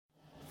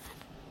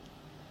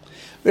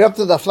We're up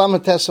to the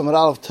Flamatessa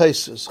Moral of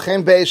Tosfos.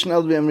 Chen Beis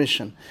Shnel B'Yam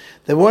Rishon.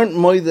 They weren't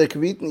moed that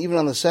could be eaten even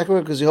on the second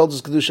one because he holds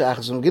his kedusha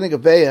achas. When we're beginning of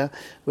Beya,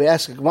 we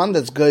ask one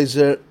that's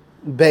geyser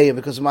Beya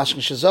because the Mashkin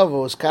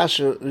Shazava was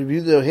kasher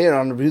reviewed here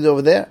on reviewed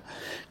over there.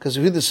 Because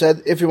Yehuda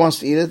said if he wants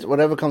to eat it,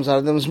 whatever comes out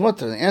of them is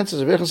mutter. The answer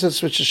is Rebbe said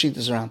switch the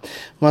sheetas around. It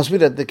must be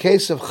that the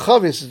case of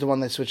Chavis is the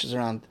one that switches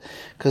around.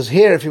 Because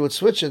here, if he would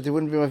switch it, he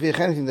wouldn't be mavich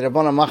anything. The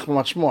Rabbana mach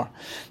much more.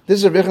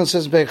 This is Rebbe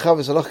says Be'er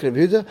Chavis alach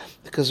Yehuda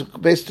because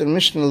based on the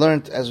Mishnah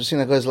learned as we've seen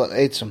that goes like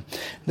eitzim.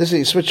 This is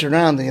you switch it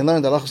around and you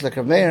learn the halachas like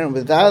Rav Meir, and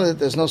without it,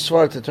 there's no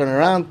swar to turn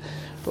around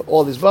for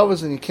all these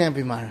bubbles, and you can't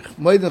be marich.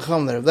 Moed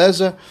Chacham there.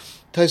 Lezer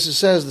Tosfos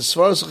says the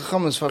svaras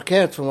Chacham is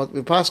farkert from what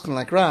we paskin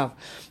like Rav.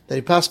 That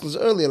he paskins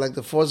earlier, like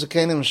the four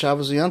Zakanim and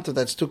Shabbos Yantav,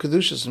 that's two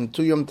Kedushas, and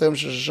two Yom Tov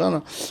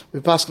Shoshana.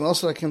 We paskin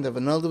also like him, that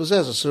Vanel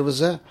Devazeh, Asur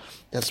Bazeh.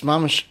 That's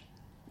mamash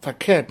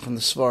fakert from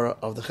the Svara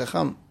of the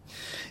Chacham.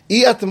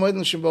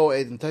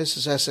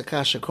 Tosfos has a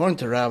kasha according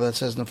to Rav that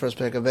says in the first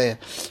parak of Beya,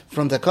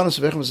 from the Konos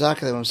of Echem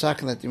Zakah, that I'm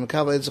saking that you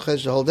makabel Eid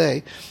Zechej the whole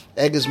day,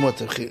 egg is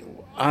mutter.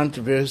 Aren't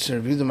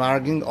review them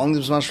arguing, only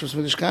the Zman Shvus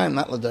Midish Kaim,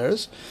 not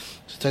Ladaris.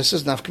 So Tosfos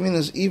says, Nafkamin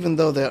is even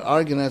though they're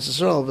arguing as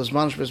Yisrael, the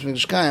Zman Shvus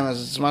Midish Kaim,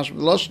 as it's Zman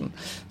Shvus Loshen,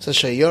 says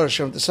Shayor,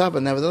 Shem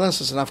Tesaba, nevertheless,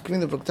 it's an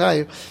Nafkamin the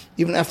Bruktayu,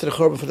 even after the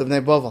Chorban for the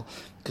Bnei Bovel.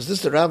 Because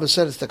this the Rabbi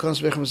said, it's the Konos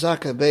of Echem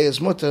Zakah, Beya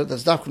is mutter,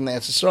 that's Dafkamin the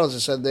Yisrael, as he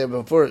said there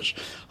before,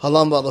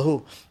 Halam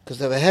Balahu. Because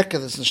they have a hekka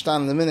that's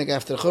nishtan in the minig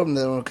after the churban,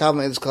 they were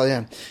mekabel edus kol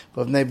yom.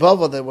 But Bnei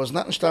Bovel, there was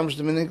not nishtan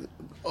the minig.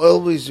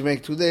 Always you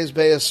make 2 days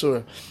Beya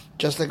Asura.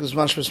 Just like it was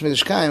Mashmas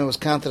Midish Kaim, it was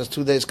counted as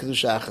 2 days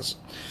Kedusha Achas.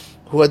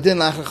 Who adin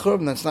achar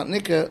churban, that's not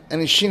nikah,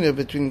 any shina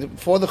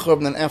before the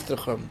churban and after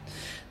the churban.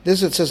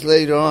 This it says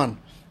later on.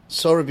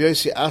 So Rabbi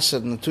Yossi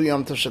Asad in the 2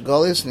 Yom Tov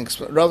Shagolis,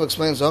 and Rav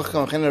explains, Rabbi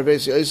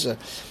Yossi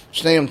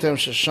Shnei Yom Tov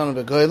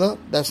Shashana Begoyla.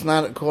 That's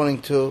not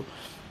according to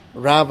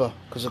Rabbah,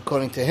 because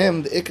according to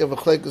him, the ikar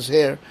v'chleik is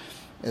here,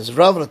 is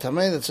Rav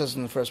Tamei that says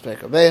in the first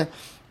parak of Beya,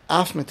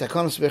 Af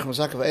mitakonos b'echem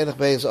zakah v'elech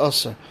Beya is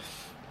osir.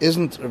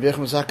 Isn't Rabbi Yechim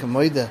Zakah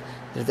moida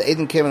that if the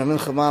Eden came in a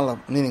mincha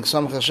mala, meaning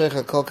samach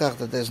hashecha kolkach,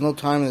 that there's no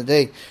time in the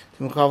day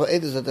to mekavel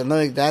edus, that they're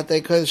knowing that day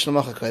kodesh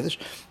l'macha kodesh,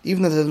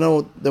 even if they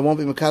know there won't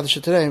be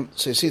mekadesh today,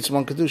 so you see it's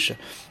one kedusha.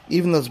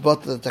 Even though it's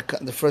bought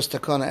the first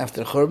takana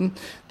after the churban,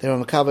 they were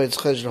mekavel edus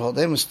kodesh the whole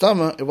day.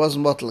 Mistama, it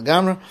wasn't bought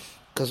l'gamra,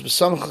 because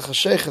b'samach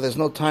hashecha there's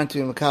no time to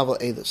be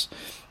mekavel edus,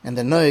 and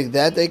they're knowing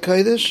that day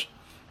kodesh.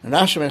 And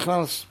Rashi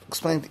Mechlan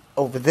explained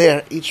over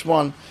there each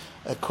one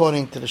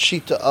according to the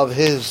shita of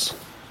his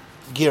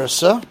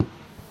Girsa.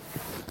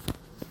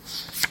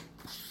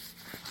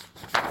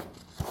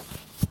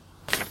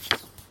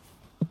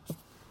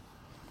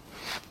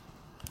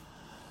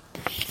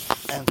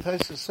 And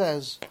Tosfos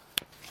says,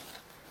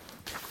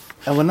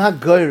 and we're not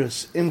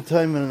goyrus im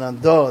toimen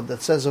and adod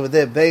that says over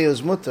there Beya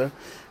is mutter,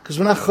 because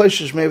we're not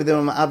choishish. Maybe they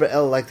were ma'aber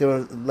el like they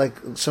were like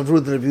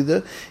Savrud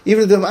Rebuda.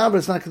 Even if they were ma'aber,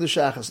 it's not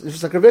kedusha achas. If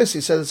it's like Ravesi,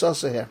 he said it's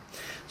also here.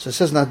 So it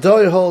says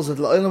Nadoy holds that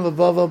la'olam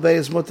v'bava Beya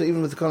is mutter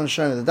even with the kohen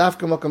shana. The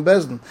dafka mokam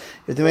bezdin.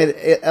 If they made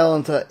el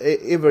into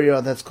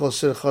iber that's called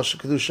sir chosh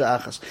kedusha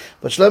achas.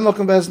 But shlem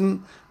mokam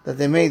bezdin that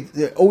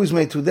they always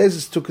made 2 days.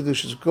 It's 2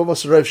 kedushas.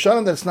 Kovos Rav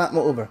Shana that's not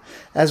ma'uber.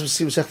 As we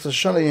see with Sechta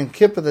Shana in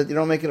Kippur that you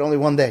don't make it only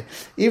 1 day.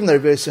 Even though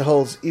Rebbe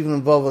holds even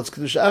in Bovel it's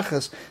kedusha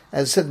achas.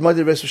 As it said, Modi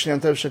Rebbe Shnei Yom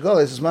Tov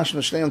Shagol is mashma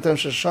Shnei Yom Tov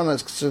Shana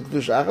is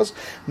kedusha achas.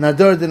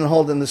 Nador didn't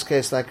hold in this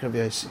case like Rebbe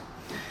Yossi.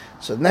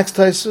 So next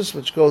Tosfos,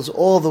 which goes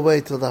all the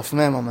way to Daf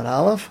Mem Amud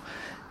Aleph,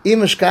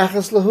 Imish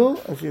kachas lahu.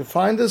 If you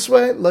find this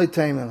way, loy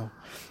taimenu.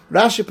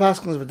 Rashi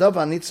Paskins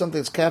V'daba needs something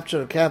that's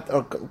captured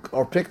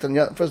or picked on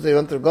the first day of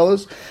Yom Tov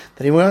Golos,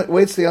 that he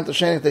waits the Yom Tov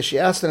Sheni that she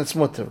asked, and it's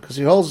mutter, because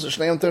he holds the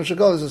Shnei Yom Tov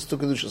Golos as 2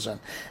 kedushas.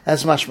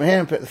 As mashmah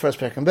here, the first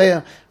parak in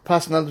Beya,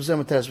 Paskin Ad B'zeh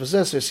Materes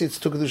B'zeh, so you see it's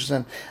 2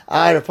 kedushas.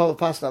 I Rapal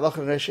Paskin Alach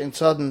and Resh in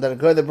Tzadin that a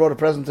guy that brought a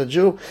present to a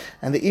Jew,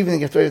 and the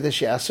evening after that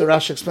she asked. So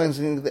Rashi explains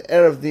the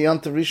error of the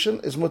Yom Tov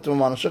Rishon is mutter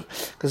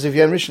Umanashach, because if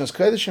Yom Rishon is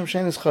Kodesh, Yom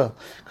Sheni is Chol,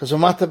 because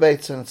Umata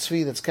Beitz and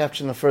Tzvi that's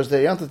captured on the first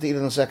day Yom Tov to eat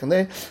on the second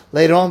day.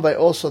 Later on, by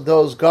also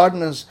those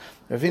gardeners,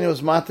 Ravina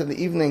was mat in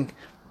the evening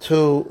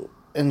to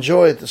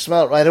enjoy it, to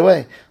smell it right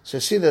away. So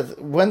you see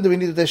that when do we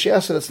need the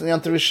Deshiasa? That's in the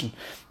Yom Tov Rishon.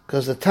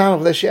 Because the time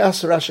of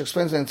Deshiasa, Rashi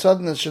explains that in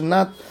sudden it should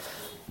not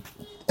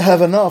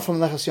have enough from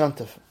Nechas Yom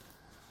Tov.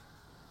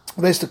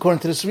 Based according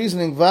to this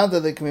reasoning, Vada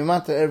they can be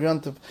mat every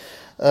Yom Tov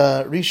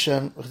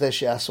Rishon with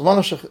Deshiasa.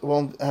 One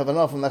won't have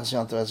enough from Nechas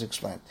Yom Tov, as he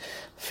explained.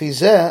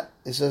 Fizeh,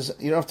 he says,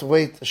 you don't have to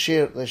wait a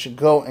shear, they should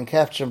go and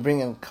capture and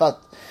bring and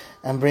cut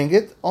and bring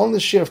it. Only the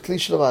shear of Kli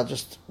Shalavad,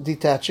 just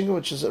detaching it,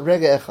 which is a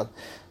Rega Echad,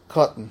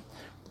 cotton.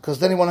 Because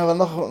then you won't have a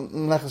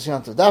Nechas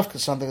Yom Tov. Dafka,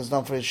 something is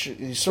done for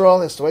Yisrael,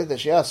 he has to wait the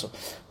Shiasu.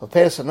 But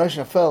Peres and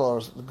Noshim fell,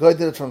 or the guy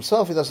did it for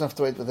himself, he doesn't have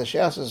to wait with the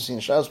Shiasu, as you see in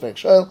Shabbos, Perek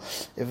Shoel.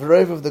 If a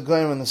Rav of the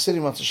Goyim in the city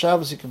wants a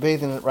Shabbos, he can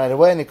bathe in it right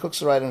away, and he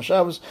cooks it right on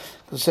Shabbos,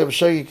 because the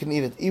Sefer you can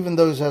eat it, even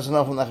though he has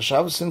enough on Nechas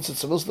Shabbos, since it's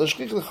supposed to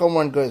L'shchich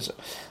L'chomor and Goyzer.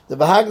 The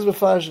Bahag is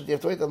Befarish that you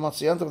have to wait the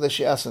Matzah Yom Tov with the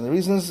Shiasu. And the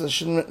reason is, it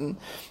shouldn't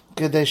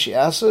Kadeshi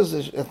Asas,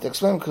 they have to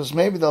explain, because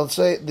maybe they'll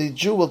say the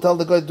Jew will tell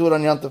the guy to do it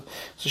on Yantav,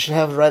 so you should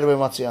have it right away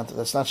Matzah Yantav.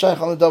 That's not Shaykh,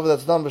 only David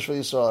that's done B'Shvil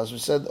Yisrael, as we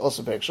said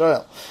also Perek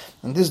Shoel.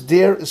 And this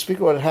deer is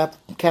speaking about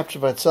it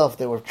captured by itself.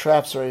 They were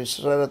traps or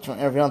Yisrael from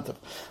Erev Yantav.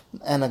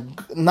 And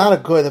not a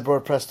guy that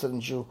brought pressed to the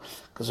Jew.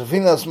 Because if he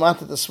knows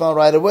Matzah to smell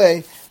right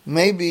away,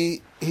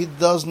 maybe he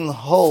doesn't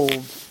hold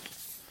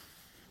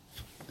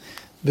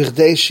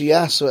B'Chdei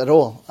Shiyasu at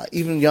all,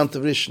 even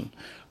Yantav Rishon.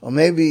 Or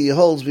maybe he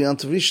holds beyond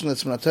Rishon,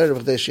 that's Manatar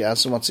of B'Chdei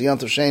Shiyasu, what's the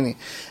Yantav Sheni.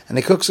 And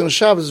he cooks on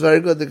Shabbos, very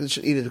good, they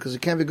should eat it, because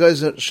it can't be goes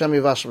Shem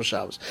Yivash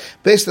Shabbos.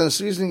 Based on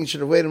this reasoning, you should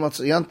have waited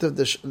until Yantav,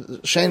 the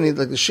Sheni,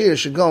 like the shear,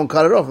 should go and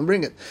cut it off and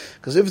bring it.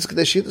 Because if it's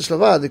Kadesh Yitas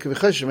Lavad, it could be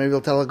Chesher, maybe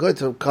he'll tell a guy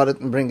to cut it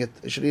and bring it.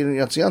 He should eat it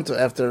Yantav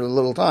after a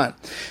little time.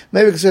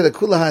 Maybe we could say that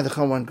Kulahai, the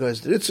Chomwan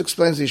goes. The Ritz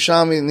explains the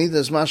Yishami, neither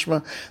is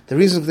Mashma. The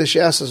reason Kadesh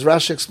Yitas, as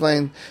Rashi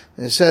explained,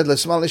 he said,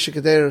 L'smal Isha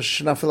Kadeir,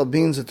 should not fill up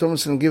beans, the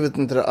Tumas, and give it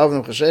into the oven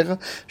of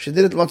Cheshecha. She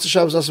did it once the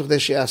Shabbos also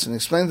Kadesh Yitas, and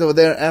explained over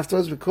there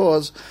afterwards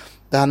because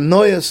the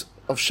Hanoyas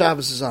of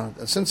Shabbos is on it.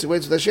 And since he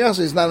waits for the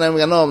Shiasa, he's not naming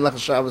Anom like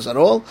Shabbos at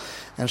all.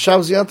 And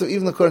Shabbos Yantav,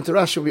 even according to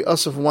Rashi, will be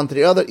also from one to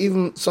the other.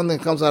 Even something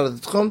that comes out of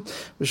the Tchum,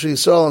 B'Shvil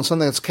Yisrael, and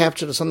something that's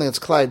captured, or something that's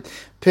Clyde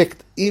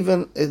picked,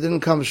 even it didn't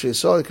come B'Shvil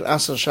Yisrael, he could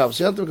ask on Shabbos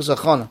Yantav because of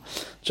Chana.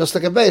 Just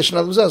like a Be'eh,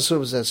 Shnad B'Zeh, Sur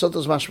B'Zeh. So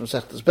does Mashma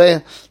Sechtas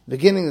Be'eh.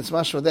 Beginning, it's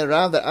Mashma there,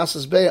 Rav, that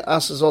Asas Be'eh,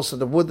 Asas is also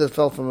the wood that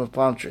fell from a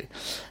palm tree.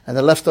 And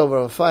the leftover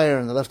of a fire,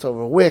 and the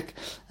leftover wick,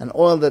 and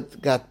oil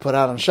that got put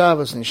out on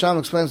Shabbos. And Yisham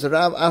explains that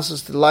Rav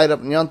Asas to light up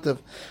in Yantav.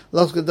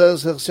 Los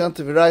Gedolos Hilchos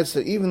Yantav, he writes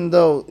that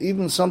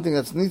even something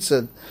that's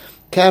nitzad,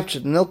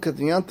 captured nilkat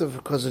Yantav,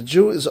 because a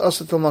Jew is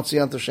also till Matzah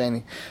Yantav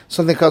Sheni.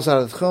 Something comes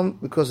out of the Chum,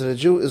 because the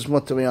Jew is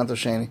Mutter Yantav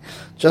Sheni.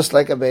 Just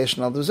like a Beish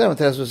and Alduzem, it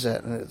has with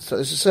that. So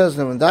it says,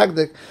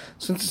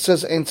 since it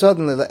says, Ein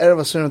suddenly, the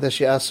Erev Asur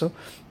Deshi Asu,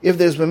 if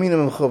there's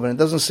Bamina Mechuben, it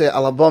doesn't say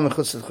Alabam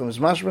Mechutz Tchum is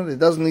Mashman, it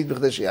doesn't need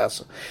B'Chdei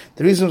Shiyasu.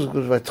 The reason is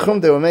because by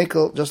Tchum they were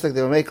makel, just like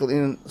they were makel,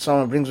 in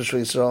someone brings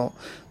B'Shvil Yisrael,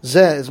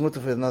 Zeh is Mutter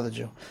for another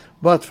Jew.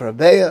 But for a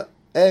Be'eh,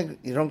 egg,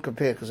 you don't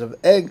compare, because an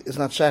egg is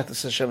not shaykh to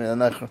Hashem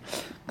Yanacher,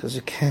 because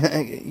you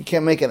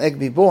can't make an egg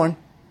be born.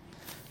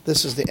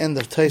 This is the end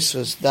of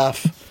Tosfos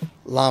Daf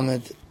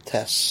Lamed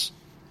Tes.